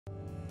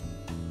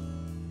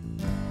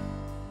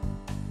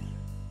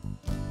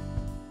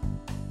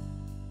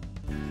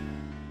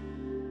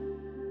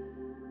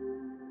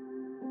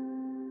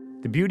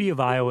The beauty of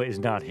Iowa is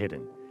not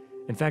hidden.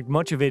 In fact,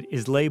 much of it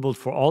is labeled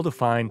for all to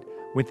find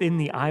within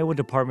the Iowa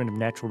Department of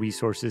Natural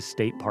Resources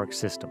State Park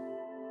system.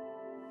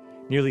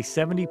 Nearly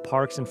 70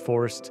 parks and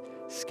forests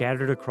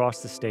scattered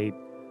across the state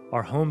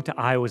are home to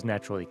Iowa's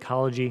natural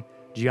ecology,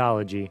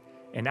 geology,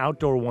 and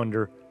outdoor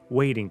wonder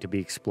waiting to be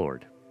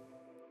explored.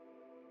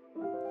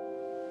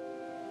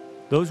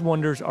 Those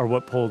wonders are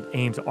what pulled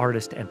Ames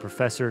artist and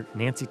professor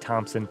Nancy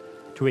Thompson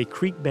to a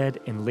creek bed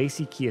in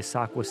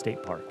Lacey-Keosauqua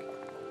State Park.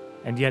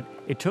 And yet,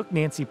 it took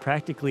Nancy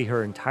practically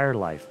her entire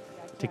life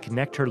to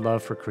connect her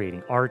love for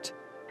creating art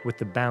with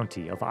the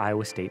bounty of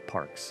Iowa state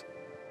parks.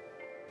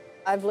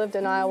 I've lived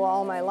in Iowa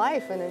all my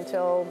life, and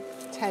until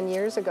 10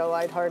 years ago,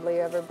 I'd hardly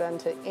ever been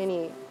to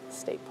any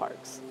state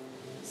parks.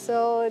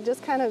 So it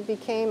just kind of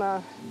became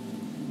a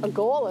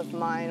goal of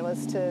mine,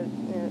 was to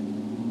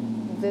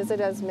visit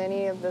as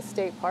many of the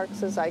state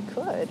parks as I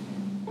could.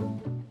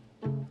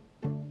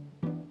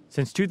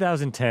 Since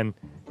 2010,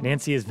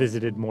 Nancy has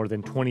visited more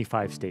than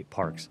 25 state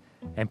parks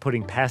and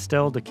putting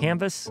pastel to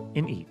canvas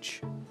in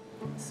each.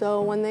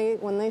 So when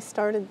they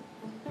started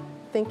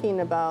thinking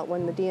about,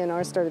 when the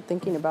DNR started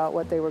thinking about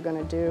what they were going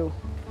to do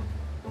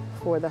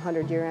for the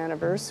 100-year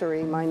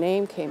anniversary, my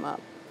name came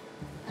up.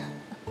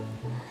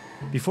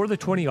 Before the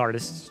 20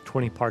 Artists,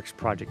 20 Parks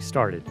project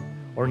started,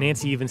 or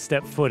Nancy even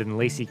stepped foot in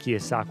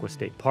Lacey-Keosauqua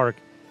State Park,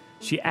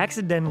 she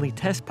accidentally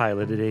test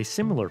piloted a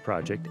similar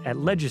project at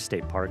Ledges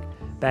State Park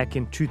back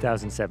in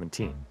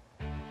 2017,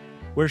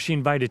 where she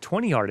invited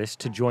 20 artists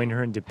to join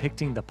her in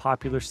depicting the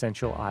popular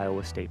Central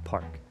Iowa State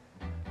Park.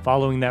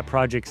 Following that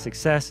project's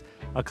success,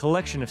 a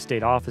collection of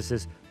state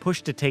offices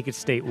pushed to take it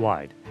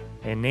statewide,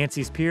 and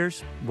Nancy's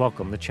peers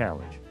welcomed the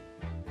challenge.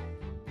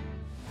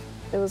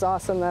 It was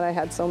awesome that I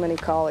had so many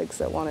colleagues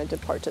that wanted to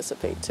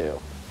participate too.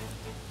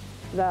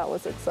 That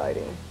was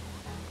exciting.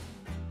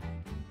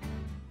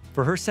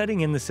 For her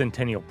setting in the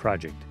Centennial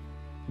Project,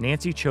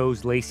 Nancy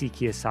chose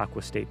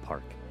Lacey-Keosauqua State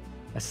Park,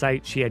 a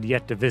site she had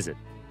yet to visit,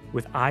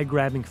 with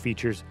eye-grabbing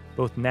features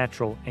both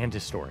natural and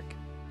historic.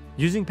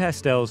 Using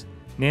pastels,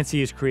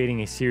 Nancy is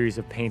creating a series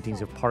of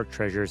paintings of park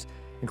treasures,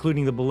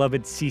 including the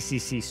beloved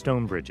CCC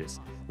stone bridges,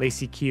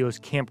 Lacey-Keos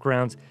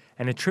campgrounds,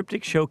 and a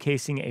triptych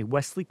showcasing a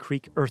Wesley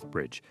Creek earth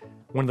bridge,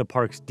 one of the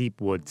park's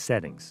deep wood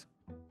settings.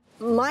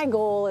 My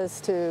goal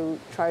is to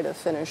try to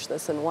finish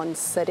this in one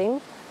sitting.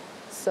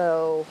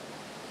 So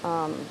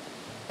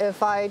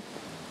if I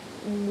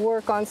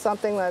work on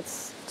something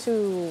that's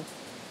too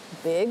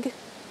big,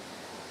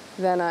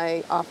 then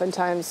I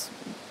oftentimes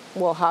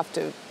will have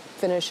to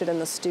finish it in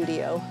the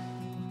studio.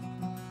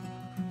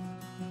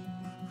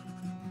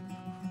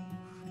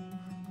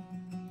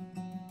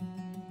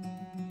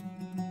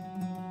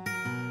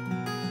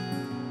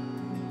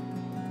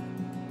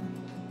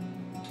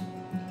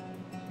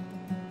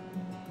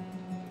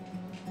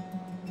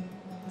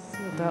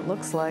 See what that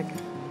looks like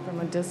from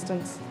a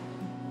distance.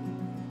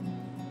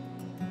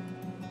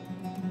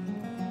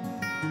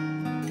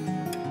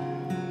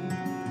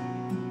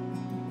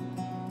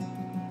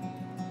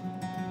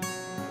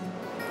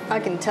 I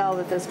can tell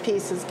that this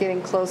piece is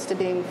getting close to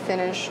being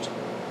finished,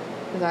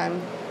 because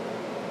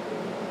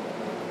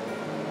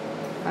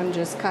I'm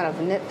just kind of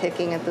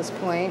nitpicking at this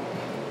point.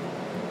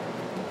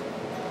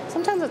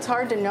 Sometimes it's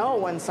hard to know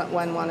when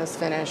one is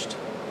finished.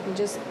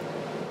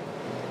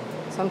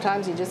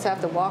 Sometimes you just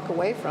have to walk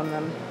away from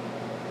them.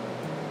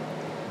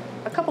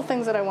 A couple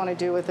things that I want to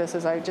do with this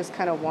is I just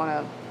kind of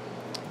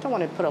don't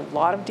want to put a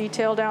lot of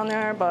detail down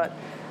there, but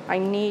I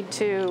need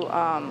to,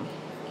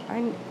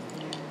 I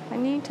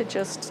need to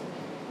just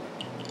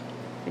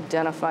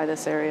identify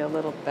this area a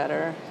little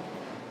better.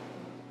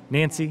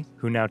 Nancy,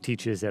 who now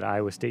teaches at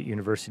Iowa State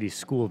University's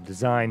School of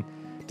Design,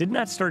 did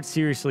not start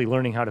seriously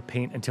learning how to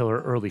paint until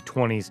her early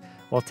 20s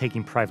while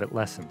taking private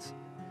lessons.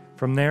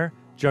 From there,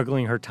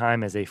 juggling her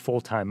time as a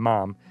full-time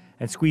mom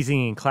and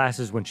squeezing in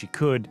classes when she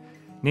could,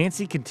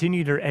 Nancy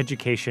continued her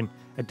education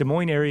at Des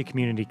Moines Area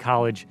Community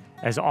College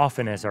as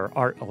often as her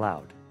art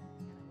allowed.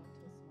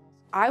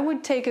 I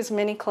would take as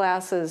many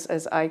classes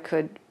as I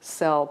could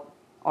sell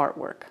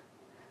artwork.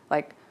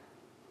 Like,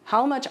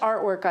 how much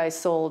artwork I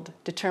sold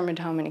determined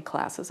how many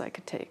classes I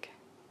could take.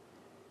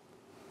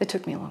 It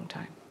took me a long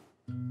time.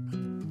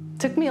 It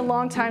took me a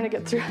long time to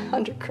get through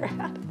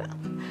undergrad.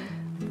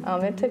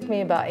 It took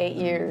me about 8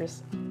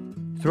 years.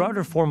 Throughout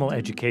her formal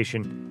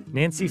education,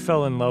 Nancy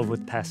fell in love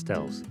with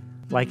pastels,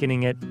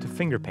 likening it to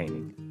finger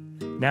painting.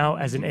 Now,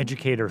 as an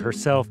educator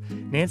herself,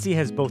 Nancy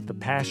has both the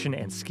passion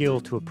and skill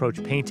to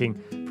approach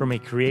painting from a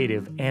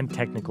creative and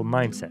technical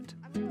mindset.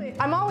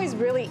 I'm always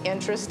really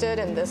interested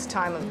in this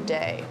time of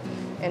day.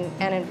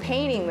 And in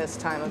painting this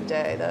time of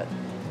day,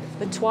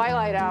 the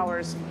twilight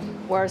hours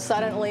where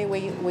suddenly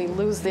we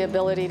lose the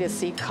ability to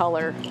see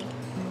color,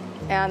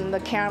 and the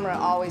camera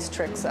always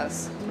tricks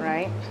us,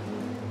 right?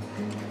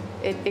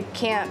 It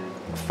can't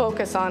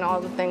focus on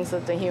all the things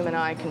that the human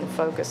eye can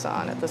focus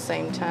on at the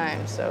same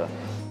time. So,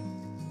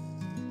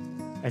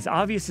 as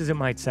obvious as it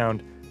might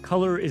sound,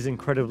 color is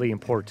incredibly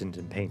important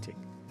in painting.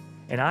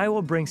 And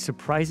Iowa brings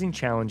surprising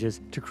challenges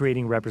to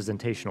creating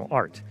representational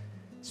art,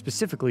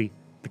 specifically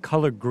the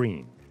color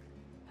green.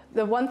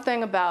 The one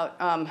thing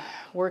about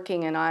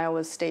working in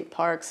Iowa state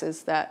parks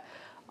is that,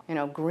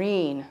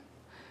 green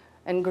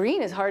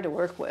is hard to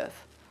work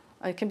with.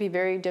 It can be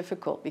very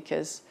difficult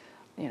because,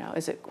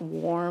 is it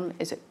warm?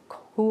 Is it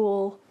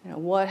cool?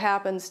 What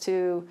happens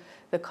to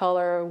the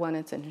color when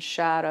it's in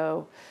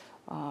shadow?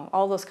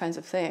 All those kinds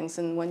of things.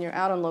 And when you're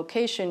out on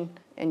location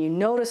and you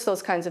notice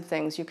those kinds of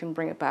things, you can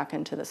bring it back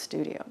into the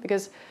studio.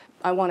 Because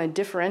I want to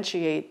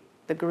differentiate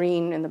the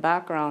green in the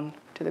background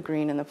to the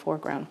green in the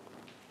foreground.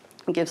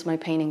 It gives my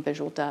painting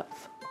visual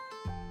depth.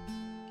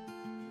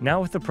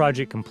 Now with the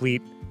project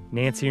complete,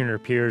 Nancy and her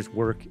peers'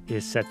 work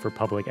is set for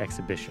public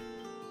exhibition.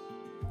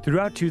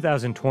 Throughout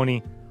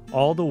 2020,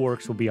 all the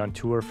works will be on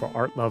tour for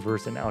art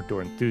lovers and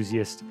outdoor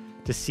enthusiasts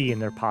to see in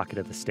their pocket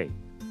of the state.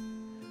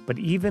 But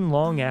even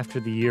long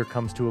after the year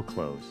comes to a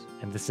close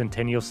and the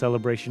centennial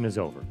celebration is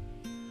over,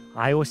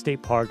 Iowa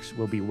State Parks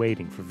will be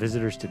waiting for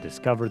visitors to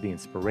discover the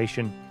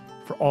inspiration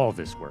for all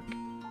this work.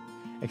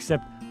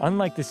 Except,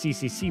 unlike the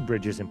CCC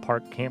bridges and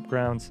park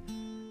campgrounds,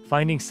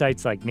 finding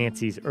sites like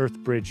Nancy's Earth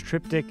Bridge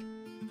triptych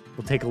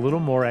will take a little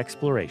more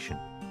exploration.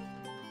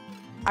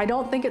 I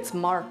don't think it's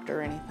marked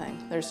or anything.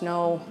 There's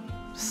no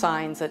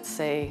signs that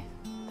say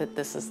that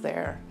this is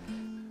there.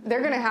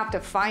 They're going to have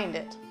to find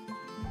it.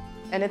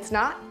 And it's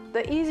not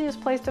the easiest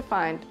place to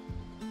find.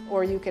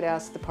 Or you could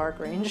ask the park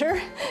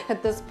ranger.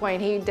 At this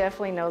point, he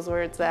definitely knows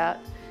where it's at.